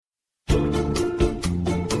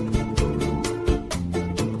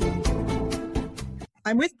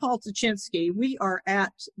I'm with Paul Tuchinski. We are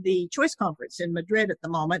at the Choice Conference in Madrid at the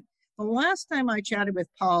moment. The last time I chatted with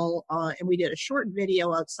Paul, and we did a short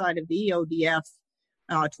video outside of the EODF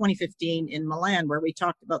 2015 in Milan, where we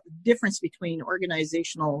talked about the difference between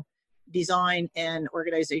organizational design and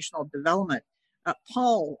organizational development.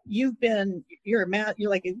 Paul, you're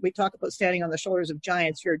like we talk about standing on the shoulders of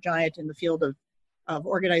giants. You're a giant in the field of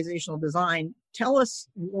organizational design. Tell us,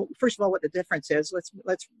 first of all, what the difference is.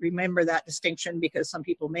 Let's remember that distinction, because some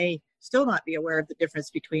people may still not be aware of the difference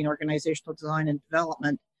between organizational design and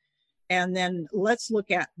development. And then let's look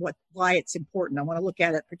at why it's important. I want to look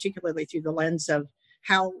at it particularly through the lens of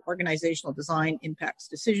how organizational design impacts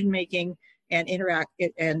decision making and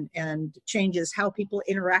and changes how people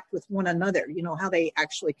interact with one another, how they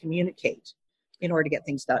actually communicate in order to get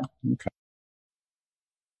things done. Okay.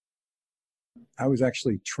 I was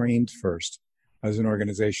actually trained first as an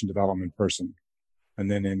organization development person, and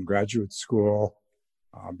then in graduate school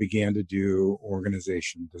began to do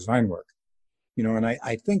organization design work. And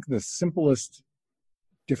I think the simplest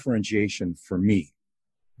differentiation for me,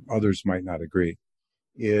 others might not agree,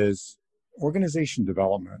 is organization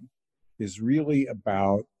development is really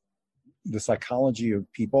about the psychology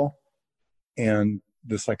of people and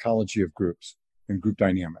the psychology of groups and group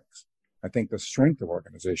dynamics. I think the strength of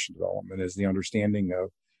organization development is the understanding of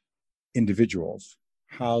individuals,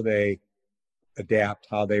 how they adapt,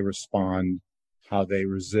 how they respond, how they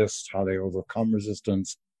resist, how they overcome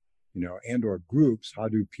resistance, and or groups, how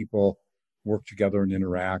do people work together and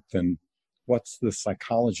interact, and what's the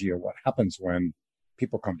psychology of what happens when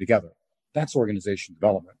people come together. That's organization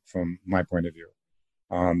development from my point of view.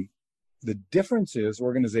 The difference is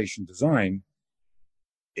organization design,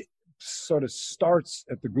 it sort of starts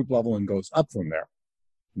at the group level and goes up from there,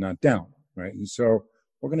 not down, right? And so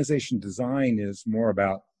organization design is more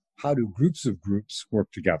about how do groups of groups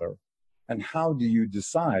work together, and how do you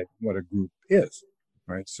decide what a group is,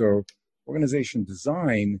 right? So organization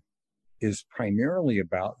design is primarily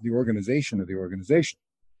about the organization of the organization.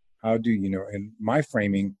 How do in my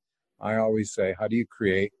framing, I always say, how do you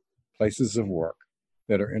create places of work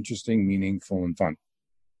that are interesting, meaningful, and fun,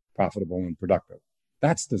 profitable, and productive?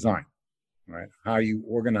 That's design, right? How you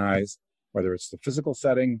organize, whether it's the physical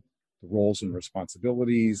setting, the roles and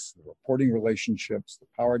responsibilities, the reporting relationships, the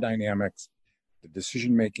power dynamics, the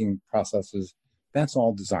decision-making processes, that's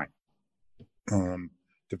all design.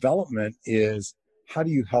 Development is how do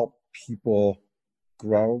you help people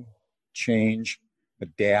grow, change,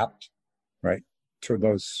 adapt, right, to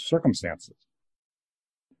those circumstances.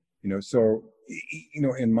 So,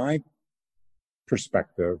 in my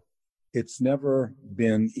perspective, it's never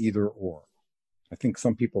been either or. I think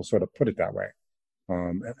some people sort of put it that way.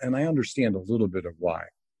 And I understand a little bit of why,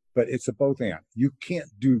 but it's a both and. You can't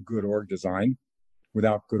do good org design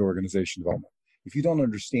without good organization development. If you don't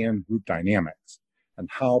understand group dynamics and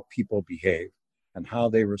how people behave and how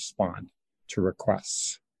they respond to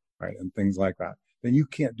requests, right, and things like that, then you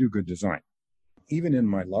can't do good design. Even in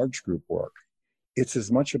my large group work, it's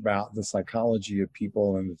as much about the psychology of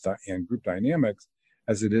people and group dynamics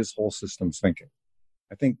as it is whole systems thinking.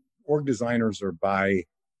 I think org designers are by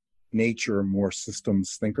nature more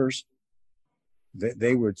systems thinkers.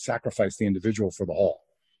 They would sacrifice the individual for the whole.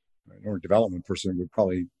 An org development person would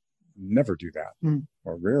probably never do that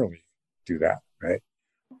or rarely do that, right?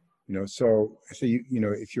 So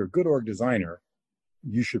if you're a good org designer,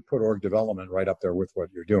 you should put org development right up there with what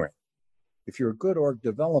you're doing. If you're a good org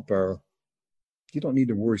developer, you don't need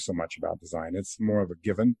to worry so much about design. It's more of a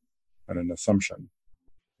given and an assumption.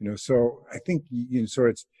 So I think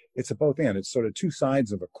so it's a both and. It's sort of two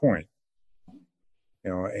sides of a coin.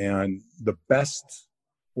 And the best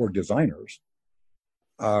org designers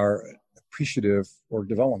are appreciative org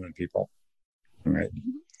development people, right?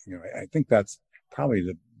 I think that's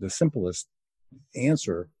probably the simplest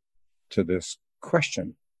answer to this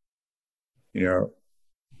question.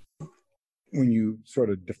 When you sort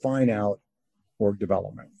of define out org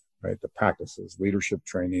development, right? The practices, leadership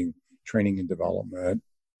training and development,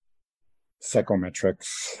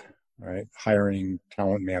 psychometrics, right? Hiring,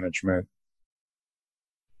 talent management,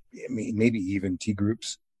 maybe even T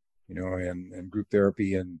groups, and group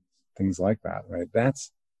therapy and things like that, right?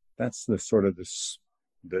 That's the sort of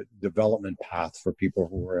the development path for people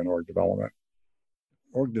who are in org development.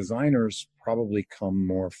 Org designers probably come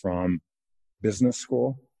more from business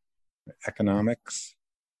school, economics,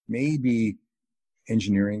 maybe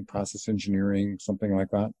engineering, process engineering, something like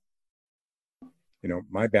that.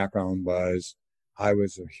 My background was I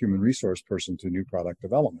was a human resource person to new product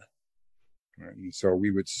development. Right? And so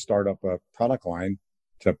we would start up a product line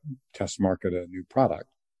to test market a new product.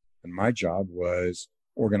 And my job was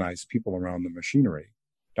organize people around the machinery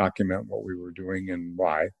document what we were doing and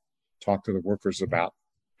why, talk to the workers about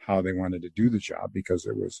how they wanted to do the job because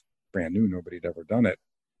it was brand new. Nobody had ever done it.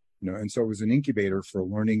 And so it was an incubator for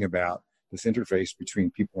learning about this interface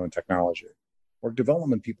between people and technology. Org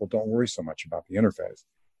development people don't worry so much about the interface.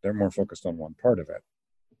 They're more focused on one part of it,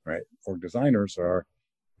 right? Org designers are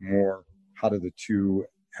more, how do the two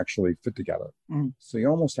actually fit together? So you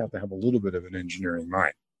almost have to have a little bit of an engineering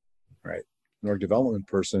mind, right? An org development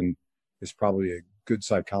person is probably a good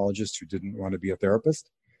psychologist who didn't want to be a therapist,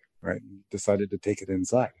 right? Decided to take it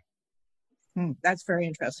inside. That's very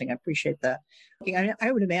interesting. I appreciate that.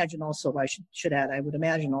 I would imagine also, I should add, I would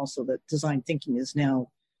imagine also that design thinking is now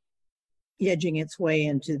edging its way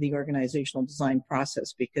into the organizational design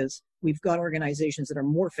process, because we've got organizations that are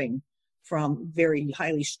morphing from very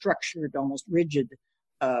highly structured, almost rigid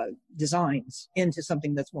designs into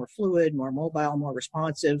something that's more fluid, more mobile, more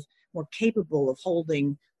responsive, more capable of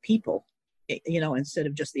holding people, instead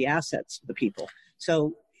of just the assets of the people.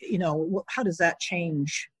 So, how does that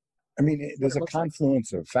change? I mean, there's a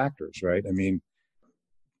confluence of factors, right? I mean,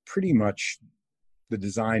 pretty much the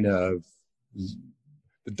design of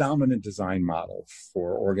the dominant design model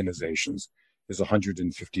for organizations is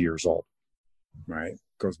 150 years old, right?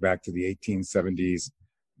 Goes back to the 1870s.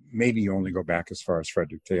 Maybe you only go back as far as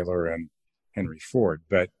Frederick Taylor and Henry Ford,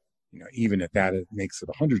 but even at that, it makes it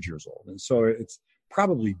 100 years old. And so it's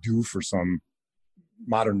probably due for some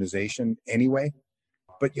modernization anyway.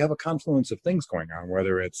 But you have a confluence of things going on,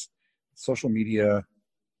 whether it's social media,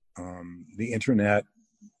 the internet,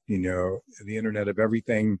 the internet of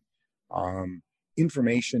everything.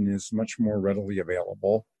 Information is much more readily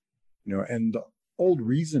available, and the old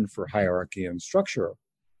reason for hierarchy and structure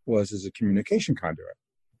was as a communication conduit.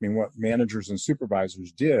 I mean, what managers and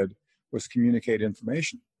supervisors did was communicate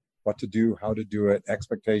information, what to do, how to do it,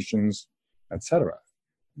 expectations, etc.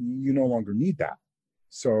 You no longer need that.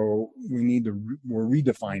 So we're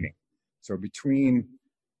redefining. So between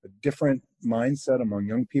a different mindset among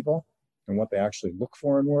young people and what they actually look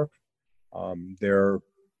for in work, their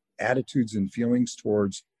attitudes and feelings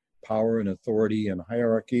towards power and authority and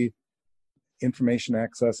hierarchy, information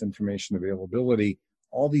access, information availability,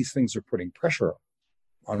 all these things are putting pressure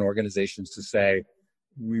on organizations to say,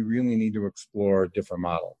 we really need to explore a different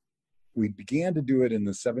model. We began to do it in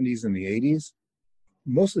the 70s and the 80s,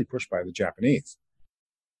 mostly pushed by the Japanese.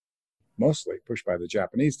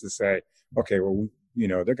 To say, okay, well,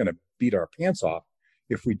 they're going to beat our pants off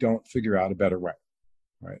if we don't figure out a better way,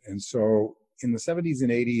 right? And so in the 70s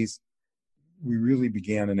and 80s, we really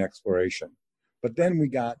began an exploration. But then we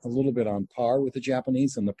got a little bit on par with the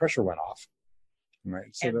Japanese and the pressure went off,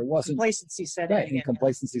 right? So there wasn't complacency set in. And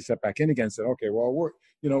complacency set back in again, said, okay, well,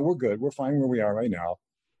 we're good. We're fine where we are right now.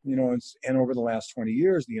 And over the last 20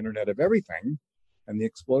 years, the internet of everything and the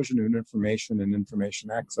explosion of information and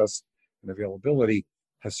information access and availability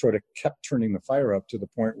has sort of kept turning the fire up to the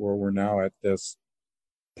point where we're now at this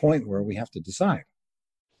point where we have to decide.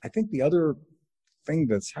 I think the other thing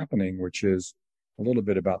that's happening, which is a little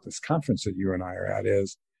bit about this conference that you and I are at,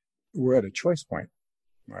 is we're at a choice point,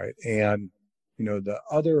 right? And, the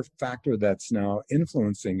other factor that's now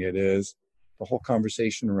influencing it is the whole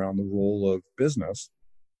conversation around the role of business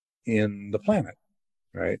in the planet,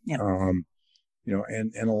 right? Yeah.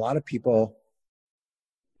 And a lot of people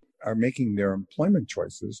are making their employment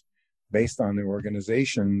choices based on the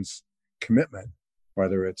organization's commitment,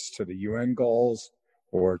 whether it's to the UN goals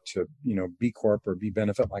or to, B Corp or B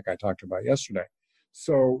Benefit, like I talked about yesterday.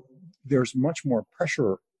 So there's much more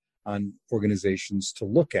pressure on organizations to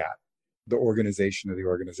look at the organization of the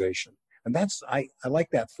organization. And I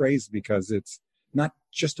like that phrase because it's not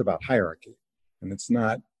just about hierarchy. And it's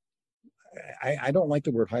not, I don't like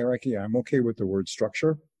the word hierarchy. I'm okay with the word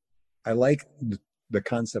structure. I like the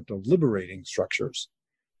concept of liberating structures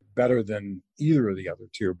better than either of the other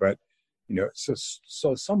two. But,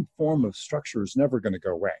 so some form of structure is never going to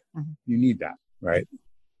go away. Mm-hmm. You need that, right?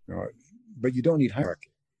 But you don't need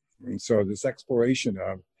hierarchy. And so this exploration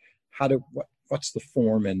of what's the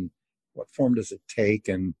form and what form does it take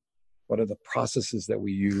and what are the processes that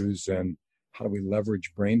we use and how do we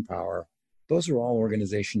leverage brain power? Those are all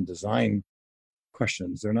organization design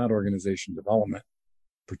questions. They're not organization development,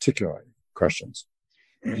 particularly questions.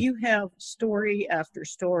 You have story after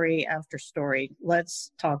story after story.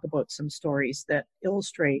 Let's talk about some stories that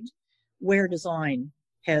illustrate where design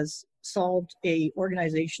has solved a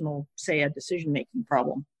organizational, say, a decision-making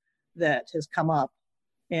problem that has come up,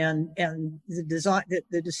 and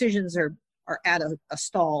the decisions are at a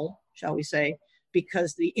stall, shall we say,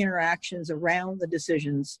 because the interactions around the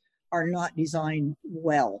decisions are not designed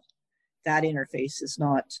well. That interface is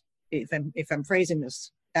not, if I'm phrasing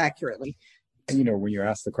this accurately, when you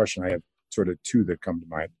ask the question, I have sort of two that come to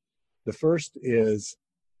mind. The first is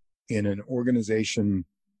in an organization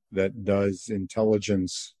that does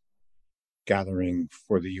intelligence gathering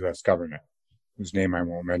for the U.S. government, whose name I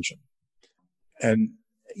won't mention. And,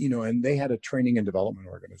 and they had a training and development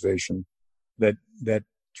organization that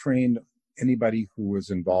trained anybody who was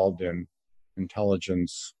involved in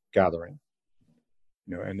intelligence gathering.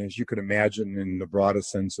 And as you could imagine, in the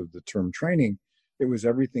broadest sense of the term training, it was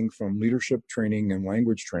everything from leadership training and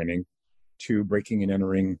language training to breaking and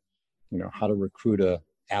entering, how to recruit a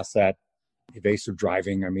asset, evasive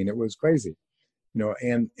driving. I mean, it was crazy,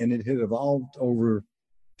 and it had evolved over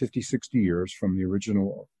 50, 60 years from the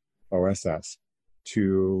original OSS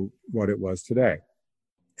to what it was today.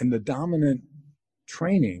 And the dominant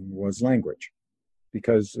training was language,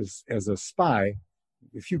 because as a spy,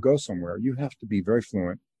 if you go somewhere, you have to be very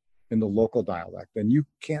fluent in the local dialect, and you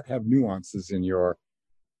can't have nuances in your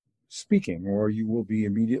speaking or you will be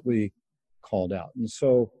immediately called out. And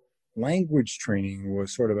so language training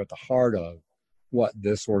was sort of at the heart of what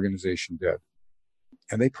this organization did.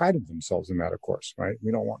 And they prided themselves in that, of course, right?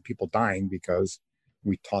 We don't want people dying because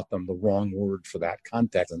we taught them the wrong word for that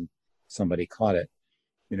context and somebody caught it,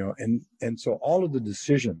 and so all of the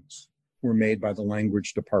decisions were made by the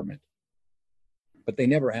language department, but they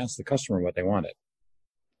never asked the customer what they wanted.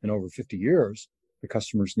 And over 50 years, the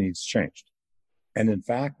customer's needs changed. And in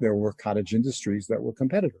fact, there were cottage industries that were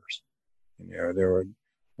competitors. There were,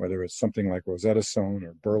 whether it's something like Rosetta Stone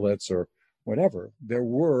or Berlitz or whatever, there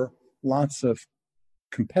were lots of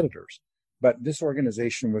competitors. But this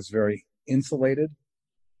organization was very insulated.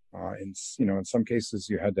 In some cases,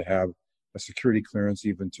 you had to have a security clearance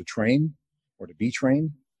even to train or to be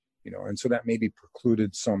trained, and so that maybe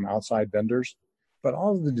precluded some outside vendors. But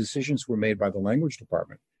all of the decisions were made by the language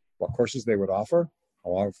department. What courses they would offer,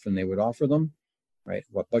 how often they would offer them, right?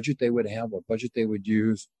 What budget they would have, what budget they would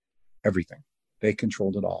use, everything. They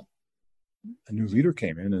controlled it all. A new leader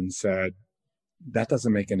came in and said, that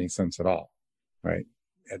doesn't make any sense at all, right?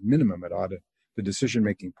 At minimum, the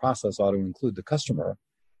decision-making process ought to include the customer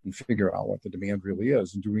and figure out what the demand really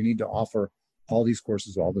is. And do we need to offer all these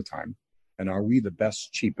courses all the time? And are we the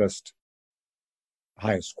best, cheapest,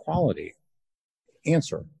 highest quality?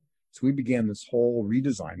 Answer. So we began this whole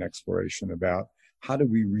redesign exploration about how do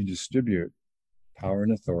we redistribute power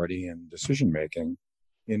and authority and decision-making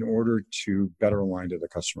in order to better align to the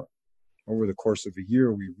customer. Over the course of a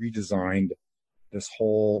year, we redesigned this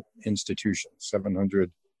whole institution,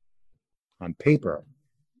 700 on paper,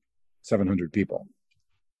 700 people.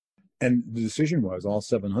 And the decision was all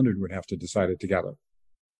 700 would have to decide it together.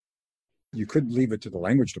 You couldn't leave it to the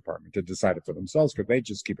language department to decide it for themselves because they'd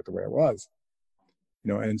just keep it the way it was.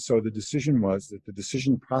 And so the decision was that the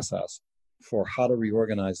decision process for how to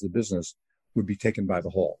reorganize the business would be taken by the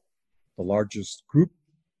whole. The largest group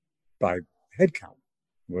by headcount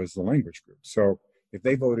was the language group. So if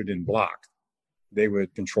they voted in block, they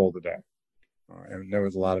would control the day. And there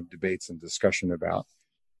was a lot of debates and discussion about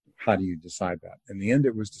how do you decide that. In the end,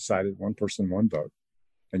 it was decided one person, one vote,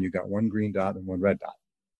 and you got one green dot and one red dot.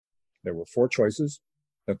 There were 4 choices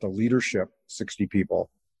that the leadership, 60 people,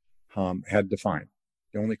 had defined.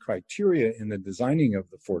 The only criteria in the designing of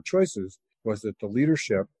the 4 choices was that the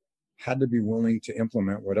leadership had to be willing to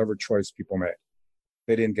implement whatever choice people made.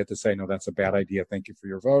 They didn't get to say, no, that's a bad idea. Thank you for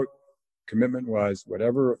your vote. Commitment was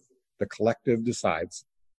whatever the collective decides,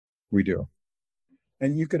 we do.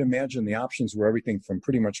 And you could imagine the options were everything from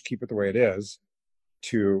pretty much keep it the way it is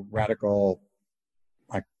to radical,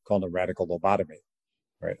 I call it radical lobotomy,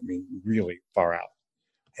 right? I mean, really far out.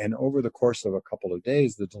 And over the course of a couple of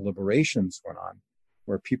days, the deliberations went on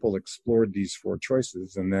where people explored these 4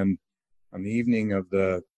 choices. And then on the evening of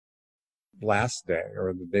the last day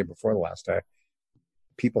or the day before the last day,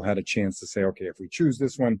 people had a chance to say, okay, if we choose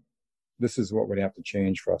this one, this is what would have to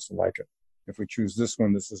change for us to like it. If we choose this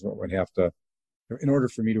one, this is what would have to, in order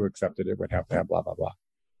for me to accept it, it would have to have blah, blah, blah.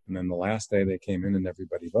 And then the last day they came in and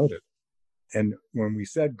everybody voted. And when we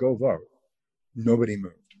said go vote, nobody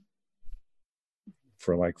moved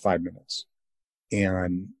for like 5 minutes.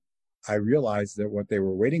 And I realized that what they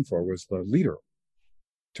were waiting for was the leader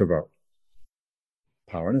to vote.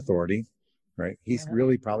 Power and authority, right? He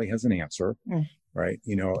really probably has an answer, right?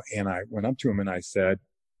 And I went up to him and I said,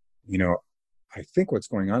 I think what's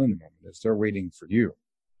going on in the moment is they're waiting for you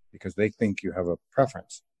because they think you have a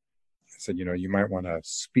preference. I said, you might want to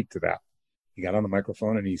speak to that. He got on the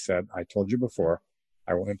microphone and he said, I told you before,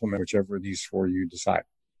 I will implement whichever of these 4 you decide.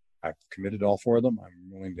 I've committed all 4 of them.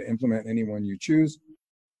 I'm willing to implement any one you choose.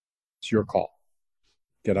 It's your call.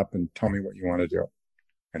 Get up and tell me what you want to do.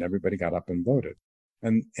 And everybody got up and voted.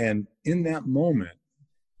 And in that moment,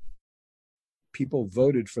 people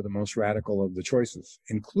voted for the most radical of the choices,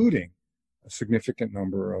 including a significant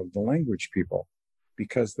number of the language people,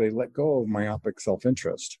 because they let go of myopic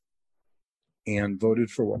self-interest and voted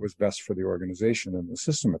for what was best for the organization and the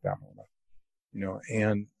system at that moment.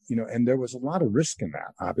 And there was a lot of risk in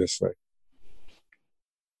that, obviously.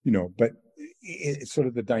 But it's sort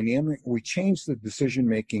of the dynamic. We changed the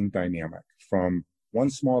decision-making dynamic from one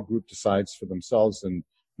small group decides for themselves and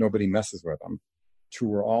nobody messes with them, to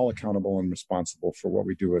we're all accountable and responsible for what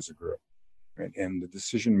we do as a group, right? And the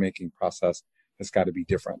decision-making process has got to be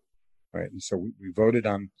different, right? And so we voted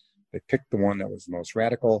on, they picked the one that was the most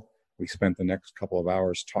radical. We spent the next couple of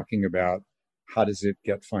hours talking about how does it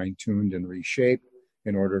get fine-tuned and reshaped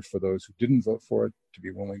in order for those who didn't vote for it to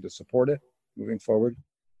be willing to support it moving forward.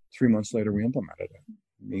 3 months later, we implemented it.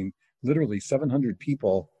 I mean, literally 700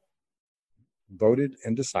 people voted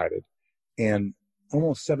and decided, and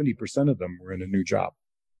almost 70% of them were in a new job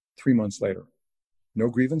 3 months later. No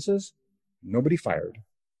grievances, nobody fired,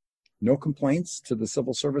 no complaints to the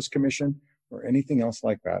Civil Service Commission or anything else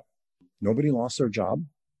like that. Nobody lost their job,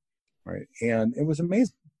 right? And it was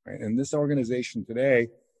amazing, right? And this organization today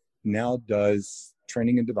now does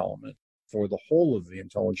training and development for the whole of the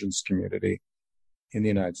intelligence community in the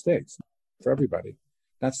United States, for everybody.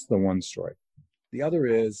 That's the one story. The other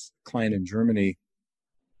is client in Germany.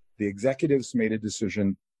 The executives made a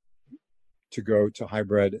decision to go to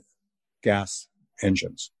hybrid gas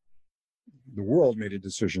engines. The world made a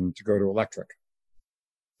decision to go to electric.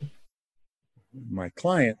 My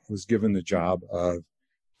client was given the job of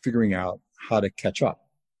figuring out how to catch up.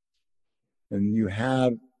 And you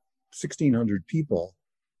have 1,600 people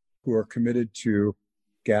who are committed to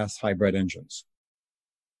gas hybrid engines,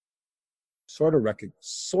 sort of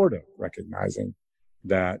recognizing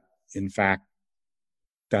that, in fact,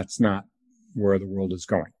 that's not where the world is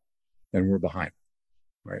going, and we're behind,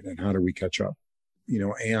 right? And how do we catch up?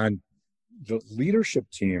 And the leadership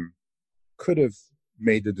team could have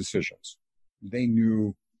made the decisions. They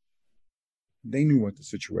knew what the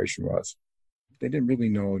situation was. They didn't really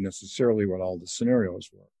know necessarily what all the scenarios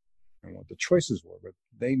were and what the choices were, but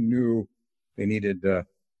they knew they needed to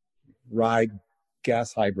ride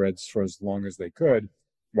gas hybrids for as long as they could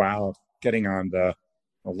while getting on the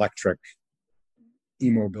electric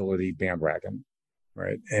e-mobility bandwagon,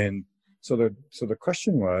 right? And so the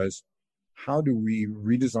question was, how do we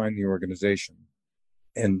redesign the organization,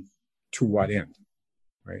 and to what end,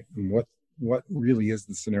 right? And what really is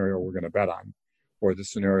the scenario we're going to bet on, or the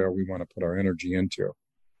scenario we want to put our energy into?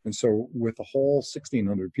 And so with the whole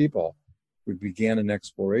 1,600 people, we began an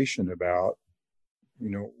exploration about,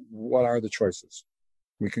 what are the choices?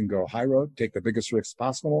 We can go high road, take the biggest risks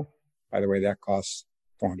possible. By the way, that costs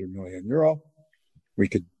 400 million euro. We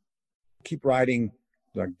could keep riding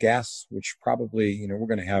the gas, which probably, we're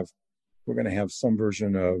going to have some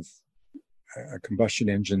version of combustion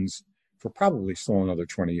engines for probably still another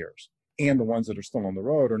 20 years. And the ones that are still on the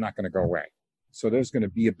road are not going to go away. So there's going to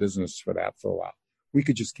be a business for that for a while. We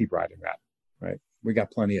could just keep riding that, right? We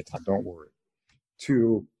got plenty of time, don't worry.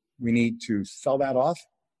 2, we need to sell that off,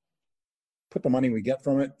 put the money we get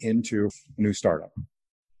from it into a new startup.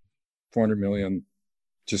 400 million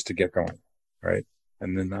just to get going, right?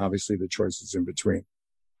 And then obviously the choices in between.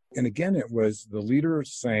 And again, it was the leader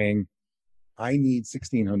saying, I need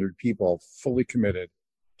 1,600 people fully committed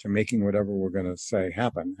to making whatever we're going to say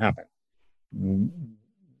happen.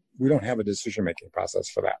 We don't have a decision-making process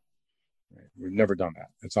for that. Right? We've never done that.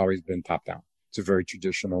 It's always been top-down. It's a very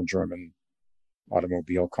traditional German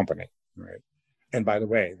automobile company, right? And by the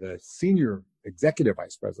way, the senior executive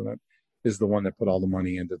vice president is the one that put all the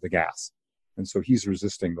money into the gas. And so he's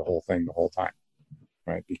resisting the whole thing the whole time,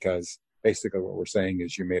 right? Because basically what we're saying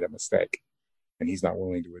is you made a mistake, and he's not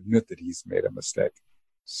willing to admit that he's made a mistake.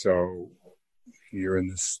 So you're in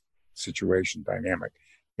this situation dynamic.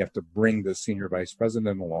 You have to bring the senior vice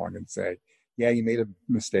president along and say, yeah, you made a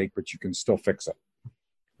mistake, but you can still fix it,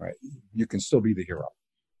 right? You can still be the hero,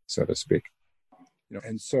 so to speak.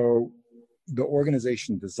 And so the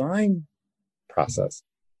organization design process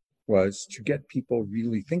was to get people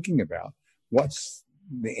really thinking about what's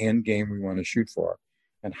the end game we want to shoot for,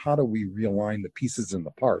 and how do we realign the pieces and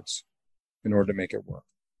the parts in order to make it work.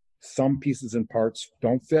 Some pieces and parts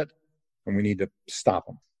don't fit, and we need to stop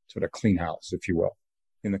them, sort of clean house, if you will.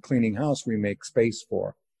 In the cleaning house, we make space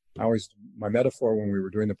for, my metaphor when we were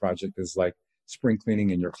doing the project is like spring cleaning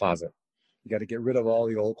in your closet. You got to get rid of all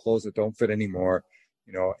the old clothes that don't fit anymore,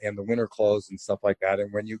 and the winter clothes and stuff like that.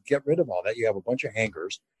 And when you get rid of all that, you have a bunch of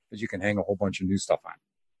hangers that you can hang a whole bunch of new stuff on,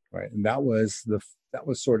 right? And that was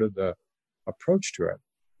sort of the approach to it.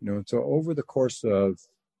 And so over the course of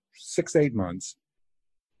 6-8 months,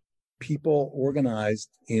 people organized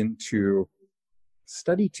into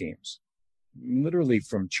study teams, literally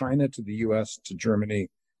from China to the US to Germany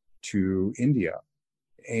to India,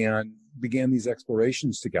 and began these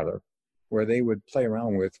explorations together where they would play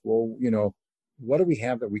around with, well, what do we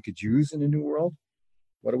have that we could use in a new world?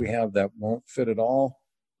 What do we have that won't fit at all?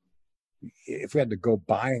 If we had to go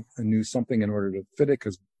buy a new something in order to fit it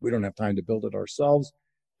because we don't have time to build it ourselves,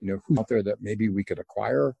 who's out there that maybe we could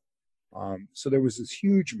acquire? So there was this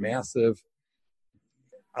huge, massive,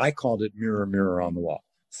 I called it mirror, mirror on the wall,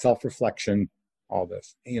 self-reflection, all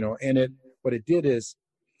this, and what it did is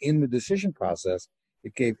in the decision process,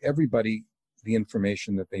 it gave everybody the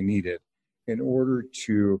information that they needed in order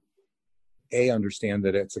to understand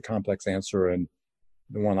that it's a complex answer and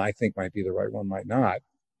the one I think might be the right one might not.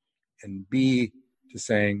 And B, to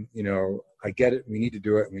saying, I get it, we need to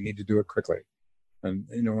do it, and we need to do it quickly. And,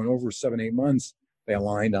 in over 7-8 months, they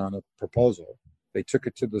aligned on a proposal. They took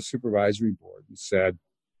it to the supervisory board and said,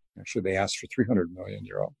 actually, they asked for 300 million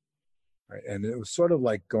euro. Right? And it was sort of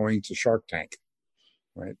like going to Shark Tank,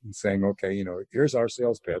 right? And saying, okay, here's our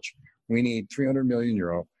sales pitch. We need 300 million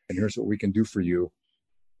euro, and here's what we can do for you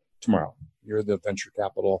tomorrow. You're the venture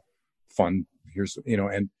capital fund. Here's,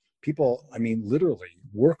 and people, literally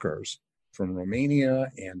workers from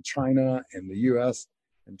Romania and China and the US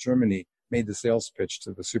and Germany made the sales pitch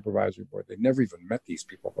to the supervisory board. They'd never even met these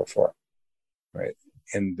people before, right?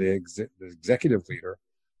 And the executive leader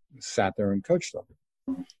sat there and coached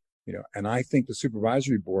them, and I think the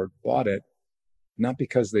supervisory board bought it, not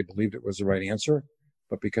because they believed it was the right answer,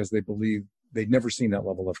 but because they believed they'd never seen that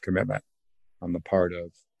level of commitment on the part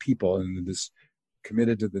of people and this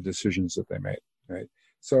committed to the decisions that they made, right?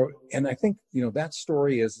 So, and I think, that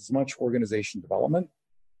story is as much organization development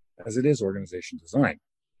as it is organization design,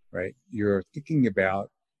 right? You're thinking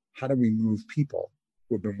about how do we move people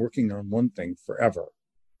who have been working on one thing forever.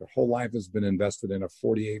 Their whole life has been invested in a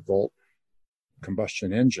 48-volt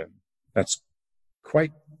combustion engine. That's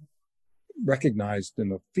quite recognized in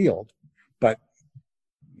the field, but,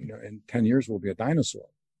 in 10 years will be a dinosaur.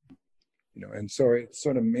 And so it's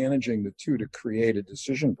sort of managing the two to create a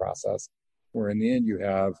decision process where in the end you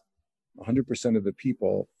have 100% of the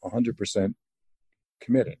people 100%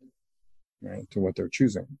 committed, right, to what they're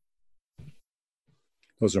choosing.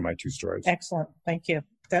 Those are my two stories. Excellent. Thank you.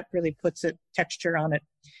 That really puts a texture on it.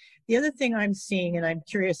 The other thing I'm seeing, and I'm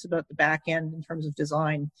curious about the back end in terms of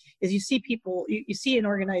design, is you see people, you see an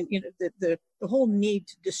organized, the whole need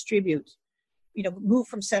to distribute, move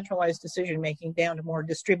from centralized decision-making down to more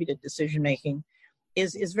distributed decision-making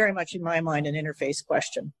is very much in my mind an interface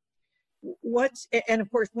question. And of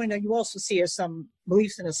course, you also see some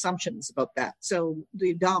beliefs and assumptions about that. So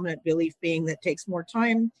the dominant belief being that it takes more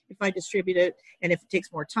time if I distribute it. And if it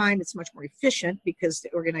takes more time, it's much more efficient because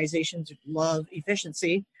the organizations love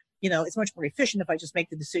efficiency. It's much more efficient if I just make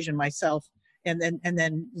the decision myself and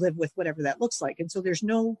then live with whatever that looks like. And so there's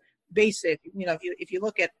no basic, if you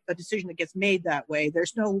look at a decision that gets made that way,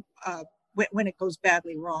 there's no, when it goes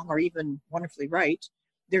badly wrong or even wonderfully right,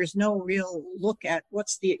 there's no real look at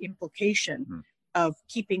what's the implication of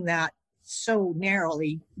keeping that so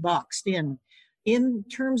narrowly boxed in. In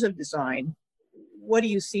terms of design, what do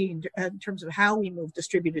you see in terms of how we move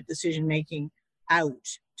distributed decision-making out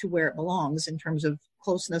to where it belongs in terms of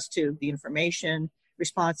closeness to the information,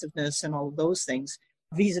 responsiveness, and all of those things,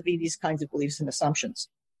 vis-a-vis these kinds of beliefs and assumptions?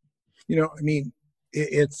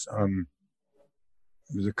 It's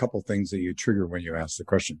there's a couple things that you trigger when you ask the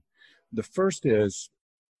question. The first is,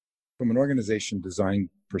 from an organization design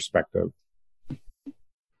perspective,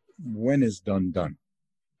 when is done?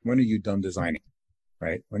 When are you done designing,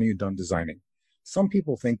 right? When are you done designing? Some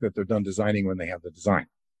people think that they're done designing when they have the design.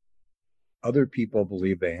 Other people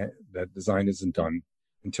believe that design isn't done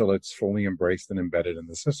until it's fully embraced and embedded in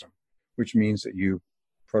the system, which means that you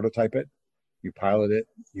prototype it, you pilot it,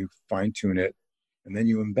 you fine-tune it, and then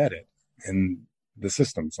you embed it in the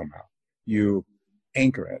system somehow. You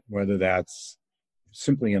anchor it, whether that's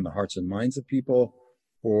simply in the hearts and minds of people,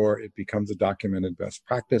 or it becomes a documented best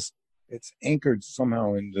practice. It's anchored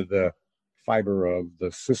somehow into the fiber of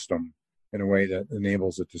the system in a way that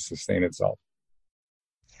enables it to sustain itself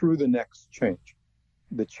through the next change.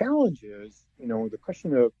 The challenge is, the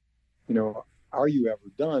question of, are you ever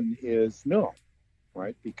done is no,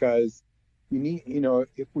 right? Because you need,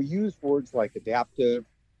 if we use words like adaptive,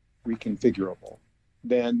 reconfigurable,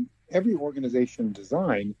 then every organization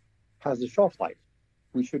design has a shelf life.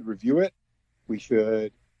 We should review it. We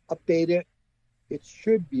should update it. It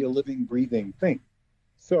should be a living, breathing thing.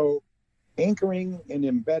 So anchoring and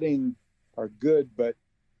embedding are good, but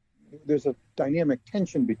there's a dynamic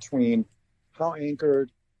tension between how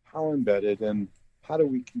anchored, how embedded, and how do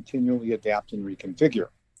we continually adapt and reconfigure?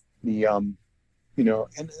 The, and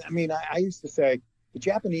I mean, I used to say the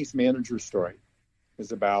Japanese manager story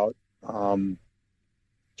is about,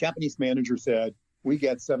 Japanese manager said, we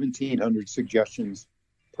get 1,700 suggestions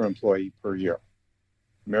per employee per year.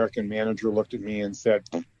 American manager looked at me and said,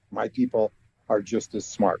 my people are just as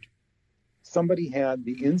smart. Somebody had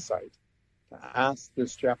the insight to ask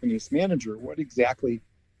this Japanese manager, what exactly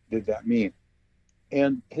did that mean?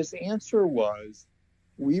 And his answer was,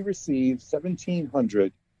 we received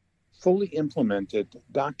 1,700 fully implemented,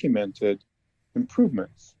 documented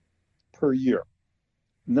improvements per year.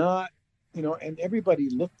 Not, and everybody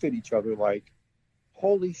looked at each other like,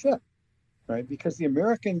 holy shit, right? Because the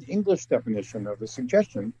American English definition of a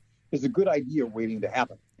suggestion is a good idea waiting to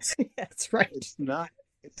happen. That's right. It's not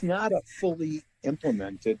a fully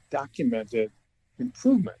implemented, documented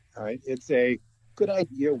improvement, right? It's a good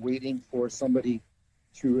idea waiting for somebody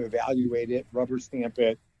to evaluate it, rubber stamp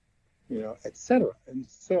it, et cetera. And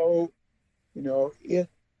so, I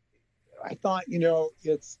thought,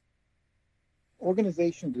 it's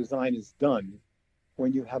organization design is done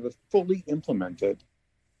when you have a fully implemented,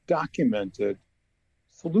 documented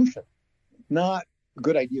solution, not a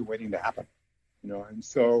good idea waiting to happen, and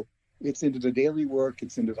so it's into the daily work,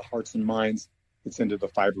 it's into the hearts and minds, it's into the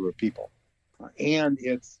fiber of people, and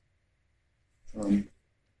it's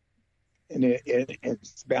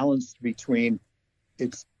it's balanced between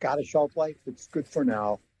it's got a shelf life, it's good for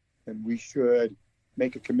now, and we should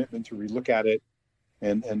make a commitment to relook at it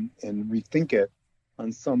and rethink it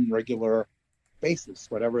on some regular basis,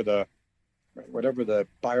 whatever the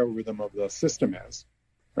biorhythm of the system is,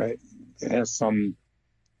 right? There's some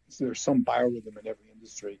biorhythm in every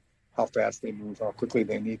industry, how fast they move, how quickly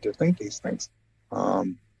they need to think these things. So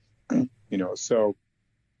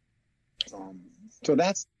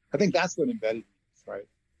I think that's what embedded means, right?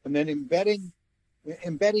 And then embedding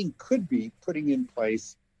could be putting in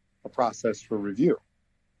place a process for review,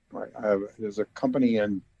 right? There's a company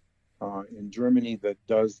in Germany that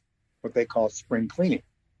does what they call spring cleaning,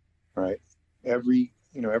 right? Every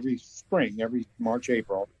spring, every March,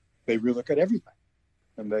 April, they relook at everything,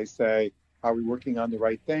 and they say, are we working on the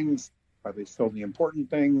right things? Are they still the important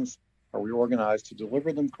things? Are we organized to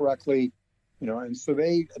deliver them correctly? And so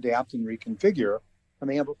they adapt and reconfigure, and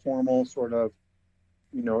they have a formal sort of,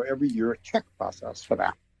 every year check process for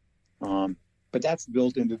that. But that's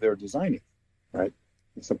built into their designing, right?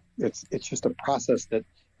 It's just a process that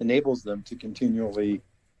enables them to continually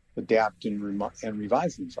adapt and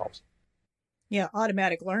revise themselves. Yeah,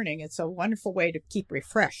 automatic learning. It's a wonderful way to keep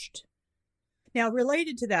refreshed. Now,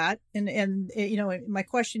 related to that, and my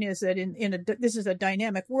question is that this is a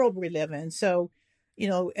dynamic world we live in. So,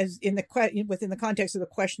 as within the context of the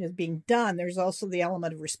question is being done, there's also the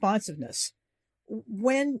element of responsiveness.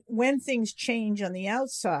 When things change on the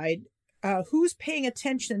outside, who's paying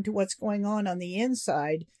attention to what's going on the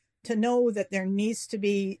inside to know that there needs to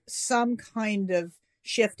be some kind of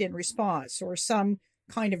shift in response or some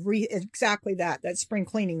kind of exactly that spring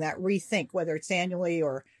cleaning, that rethink, whether it's annually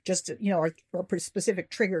or just, or specific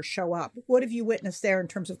triggers show up. What have you witnessed there in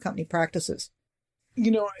terms of company practices?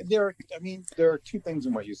 There are two things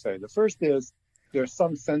in what you say. The first is there's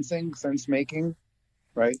some sense making,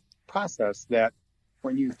 right? Process that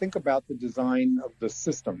when you think about the design of the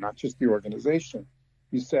system, not just the organization,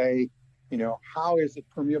 you say, how is it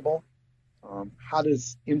permeable? How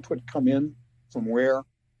does input come in from where?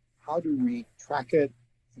 How do we track it,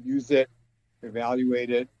 use it, evaluate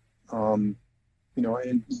it? And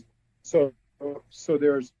so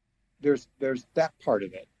there's that part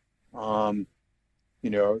of it.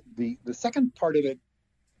 The second part of it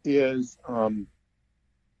is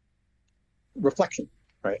reflection,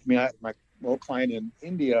 right? I mean, my old client in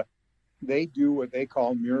India, they do what they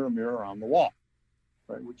call mirror, mirror on the wall,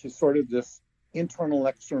 right? Which is sort of this internal,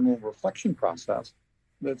 external reflection process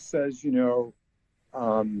that says,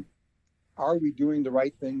 are we doing the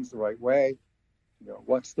right things the right way?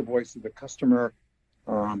 What's the voice of the customer?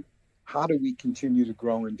 How do we continue to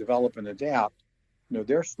grow and develop and adapt?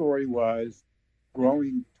 Their story was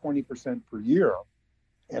growing 20% per year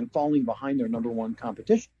and falling behind their number one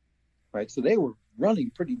competition, right? So they were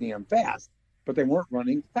running pretty damn fast, but they weren't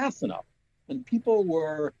running fast enough. And people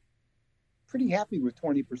were pretty happy with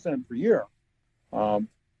 20% per year. But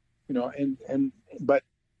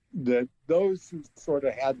those who sort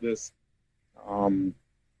of had this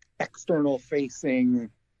external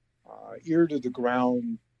facing, ear to the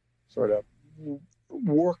ground sort of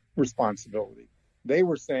work responsibility, they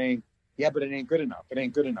were saying, yeah, but it ain't good enough. It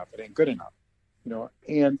ain't good enough. It ain't good enough.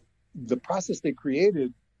 And the process they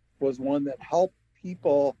created was one that helped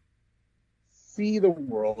people see the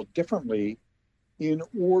world differently in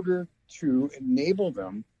order to enable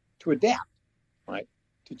them to adapt, right?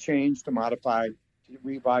 To change, to modify, to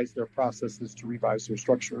revise their processes, to revise their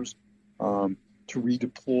structures, to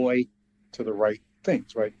redeploy to the right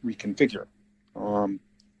things, right? Reconfigure.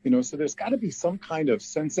 So there's got to be some kind of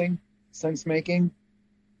sensing, sense making,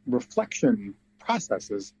 reflection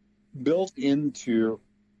processes built into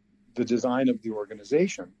the design of the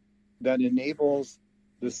organization that enables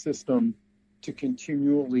the system to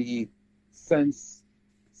continually sense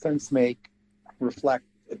make, reflect,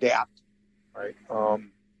 adapt, right?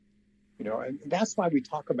 And that's why we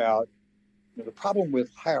talk about the problem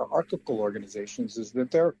with hierarchical organizations is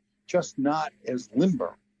that they're just not as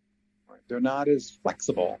limber, right? They're not as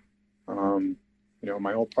flexible.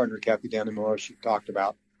 My old partner Kathy Dannemiller, she talked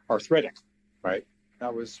about arthritic, right?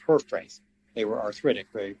 That was her phrase. They were arthritic.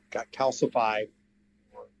 They got calcified,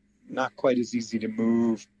 were not quite as easy to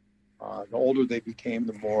move. The older they became,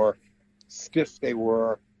 the more stiff they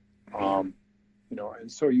were. And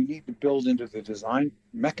so you need to build into the design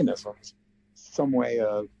mechanisms some way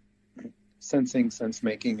of sensing, sense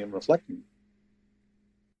making, and reflecting.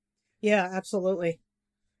 Yeah, absolutely.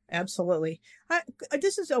 Absolutely.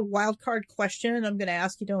 This is a wild card question. I'm going to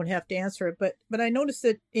ask, you don't have to answer it, but I noticed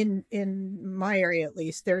that in my area, at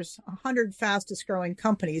least, there's 100 fastest growing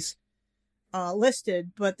companies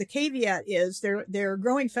listed, but the caveat is they're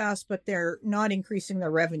growing fast, but they're not increasing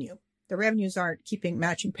their revenue. The revenues aren't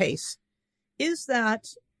matching pace. Is that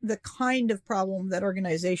the kind of problem that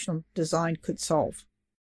organizational design could solve?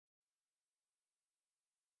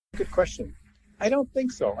 Good question. I don't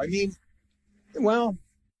think so.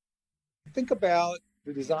 Think about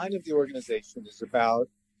the design of the organization is about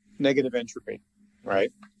negative entropy,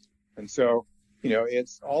 right? And so,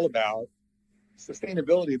 it's all about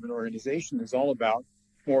sustainability of an organization is all about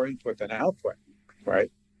more input than output,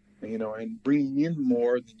 right? And bringing in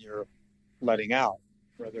more than you're letting out,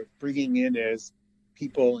 whether bringing in is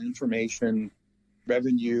people, information,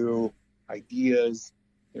 revenue, ideas,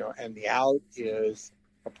 and the out is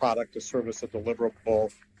a product, a service, a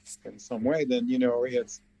deliverable in some way, then,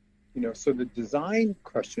 it's, so the design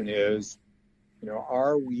question is,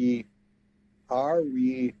 are we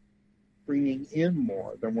bringing in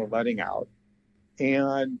more than we're letting out?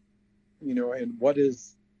 And, and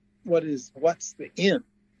what's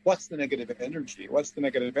the negative energy? What's the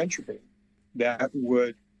negative entropy that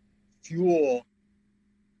would fuel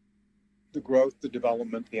the growth, the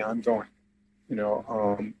development, the ongoing? And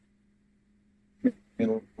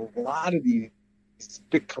a lot of these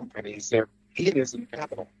big companies, their hit is in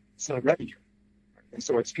capital, it's not revenue. And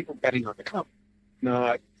so it's people betting on the company,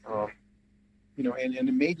 not,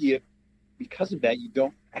 and maybe because of that, you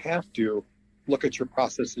don't have to look at your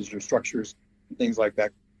processes, your structures, and things like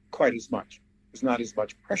that quite as much. There's not as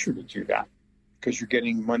much pressure to do that because you're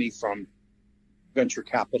getting money from venture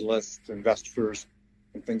capitalists, investors,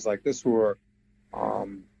 and things like this who are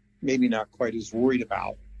maybe not quite as worried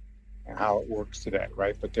about how it works today,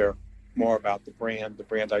 right? But they're more about the brand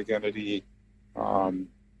identity,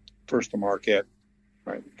 first to market,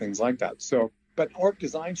 right? Things like that. So, but org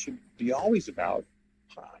design should be always about,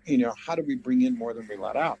 how do we bring in more than we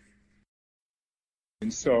let out?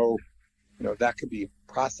 And so, that could be a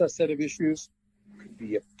process set of issues, could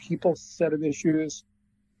be a people set of issues,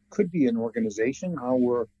 could be an organization, how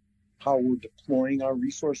we're deploying our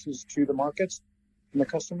resources to the markets and the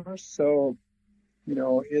customers. So,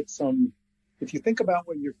 it's if you think about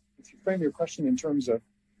if you frame your question in terms of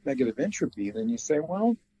negative entropy, then you say,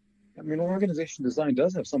 well, organization design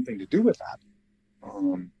does have something to do with that.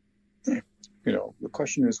 The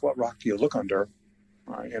question is, what rock do you look under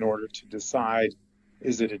in order to decide,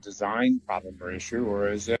 is it a design problem or issue, or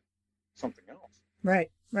is it something else?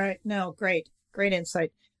 Right. No, great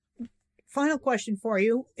insight. Final question for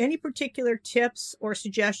you. Any particular tips or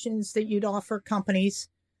suggestions that you'd offer companies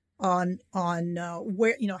on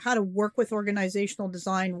where, how to work with organizational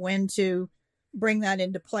design, when to bring that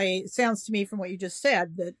into play? It sounds to me from what you just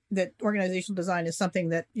said that organizational design is something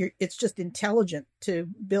that it's just intelligent to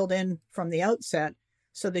build in from the outset,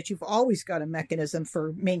 so that you've always got a mechanism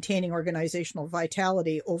for maintaining organizational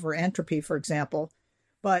vitality over entropy, for example.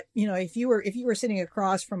 But, if you were sitting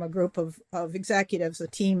across from a group of executives,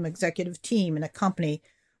 executive team in a company,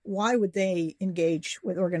 why would they engage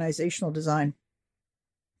with organizational design?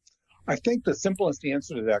 I think the simplest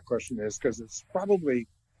answer to that question is because it's probably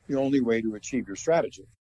the only way to achieve your strategy.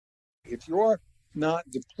 If you're not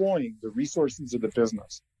deploying the resources of the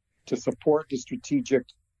business to support the strategic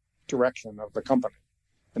direction of the company,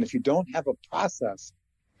 and if you don't have a process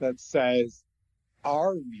that says,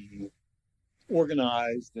 are we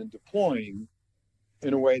organized and deploying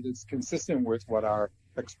in a way that's consistent with what our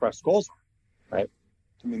expressed goals are, right?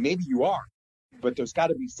 I mean, maybe you are, but there's got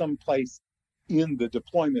to be some place in the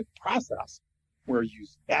deployment process where you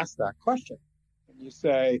ask that question and you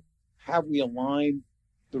say, have we aligned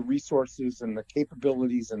the resources and the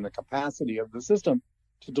capabilities and the capacity of the system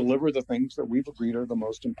to deliver the things that we've agreed are the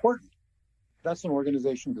most important? That's an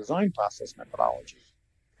organization design process methodology,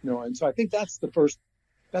 and so I think that's the first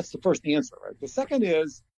answer, right? The second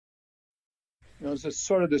is, it's just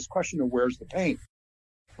sort of this question of where's the pain,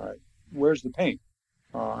 right? Where's the pain?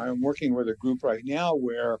 I'm working with a group right now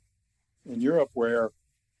in Europe where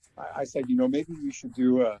I said, maybe we should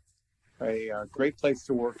do a great place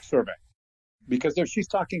to work survey, because they're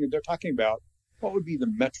talking about what would be the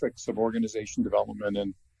metrics of organization development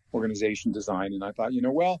and organization design. And I thought,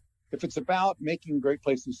 well, if it's about making great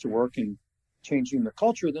places to work and changing the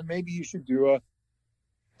culture, then maybe you should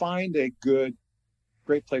find a good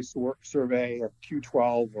great place to work survey at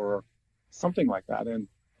Q12 or something like that. And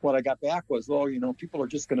what I got back was, people are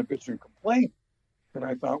just going to bitch and complain. And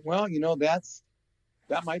I thought, well,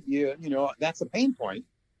 that might be that's a pain point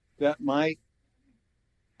that might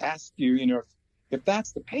ask you, if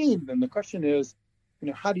that's the pain, then the question is,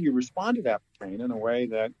 how do you respond to that pain in a way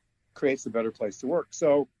that creates a better place to work?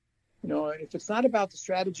 So, if it's not about the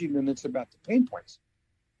strategy, then it's about the pain points,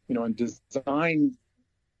 and design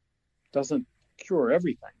doesn't cure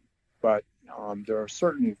everything, but there are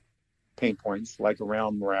certain pain points like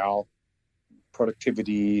around morale,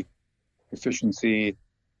 productivity, efficiency,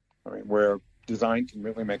 where design can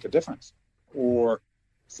really make a difference, or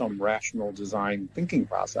some rational design thinking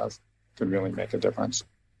process can really make a difference.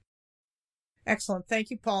 Excellent. Thank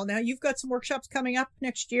you, Paul. Now, you've got some workshops coming up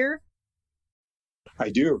next year. I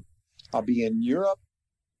do. I'll be in Europe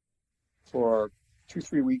for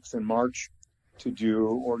 2-3 weeks in March to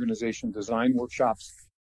do organization design workshops,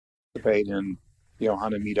 participate in the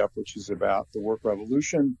Ohana meetup, which is about the work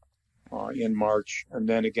revolution, in March, and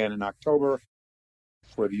then again in October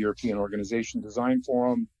for the European Organization Design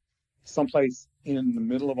Forum. Someplace in the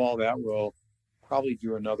middle of all that, we'll probably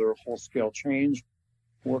do another whole-scale change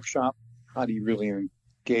workshop. How do you really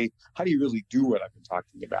engage? How do you really do what I've been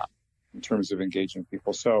talking about in terms of engaging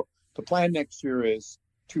people? So the plan next year is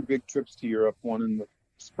 2 big trips to Europe, one in the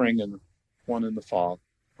spring and one in the fall,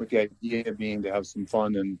 with the idea being to have some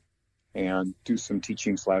fun and do some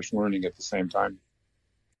teaching/learning at the same time.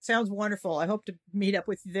 Sounds wonderful. I hope to meet up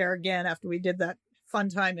with you there again after we did that fun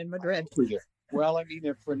time in Madrid. Well,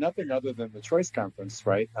 if for nothing other than the Choice Conference,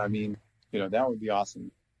 right? That would be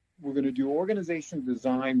awesome. We're going to do Organization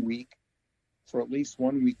Design Week for at least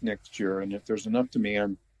 1 week next year. And if there's enough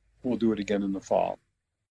demand, we'll do it again in the fall.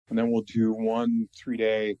 And then we'll do 1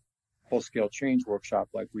 3-day whole-scale change workshop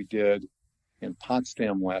like we did in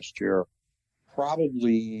Potsdam last year,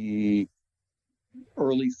 probably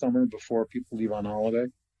early summer before people leave on holiday,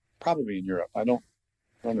 probably in Europe. In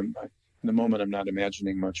the moment, I'm not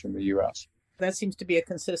imagining much in the U.S. That seems to be a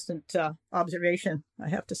consistent observation, I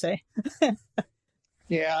have to say.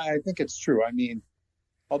 Yeah, I think it's true.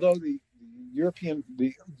 Although the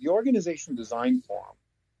Organization Design Forum,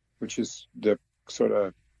 which is the sort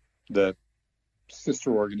of the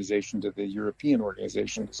sister organization to the European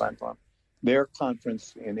Organization Design Forum, their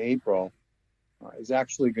conference in April is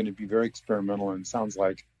actually going to be very experimental and sounds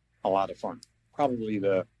like a lot of fun. Probably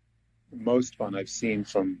the most fun I've seen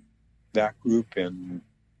from that group in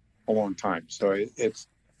a long time. So it's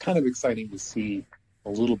kind of exciting to see a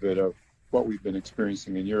little bit of what we've been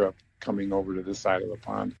experiencing in Europe coming over to this side of the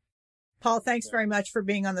pond. Paul, thanks very much for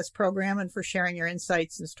being on this program and for sharing your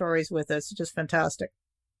insights and stories with us. Just fantastic.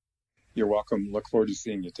 You're welcome. Look forward to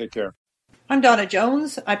seeing you. Take care. I'm Donna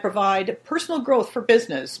Jones. I provide personal growth for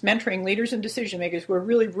business, mentoring leaders and decision makers who are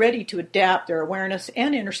really ready to adapt their awareness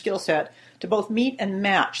and inner skill set to both meet and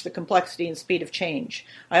match the complexity and speed of change.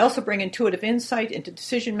 I also bring intuitive insight into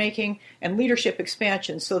decision making and leadership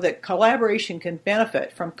expansion so that collaboration can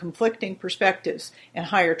benefit from conflicting perspectives and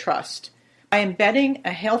higher trust. By embedding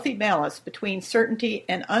a healthy balance between certainty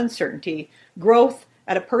and uncertainty, growth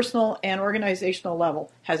at a personal and organizational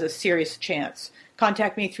level has a serious chance.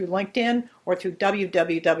 Contact me through LinkedIn or through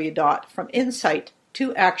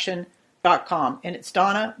www.FromInsightToAction.com. And it's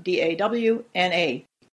Donna, D-A-W-N-A.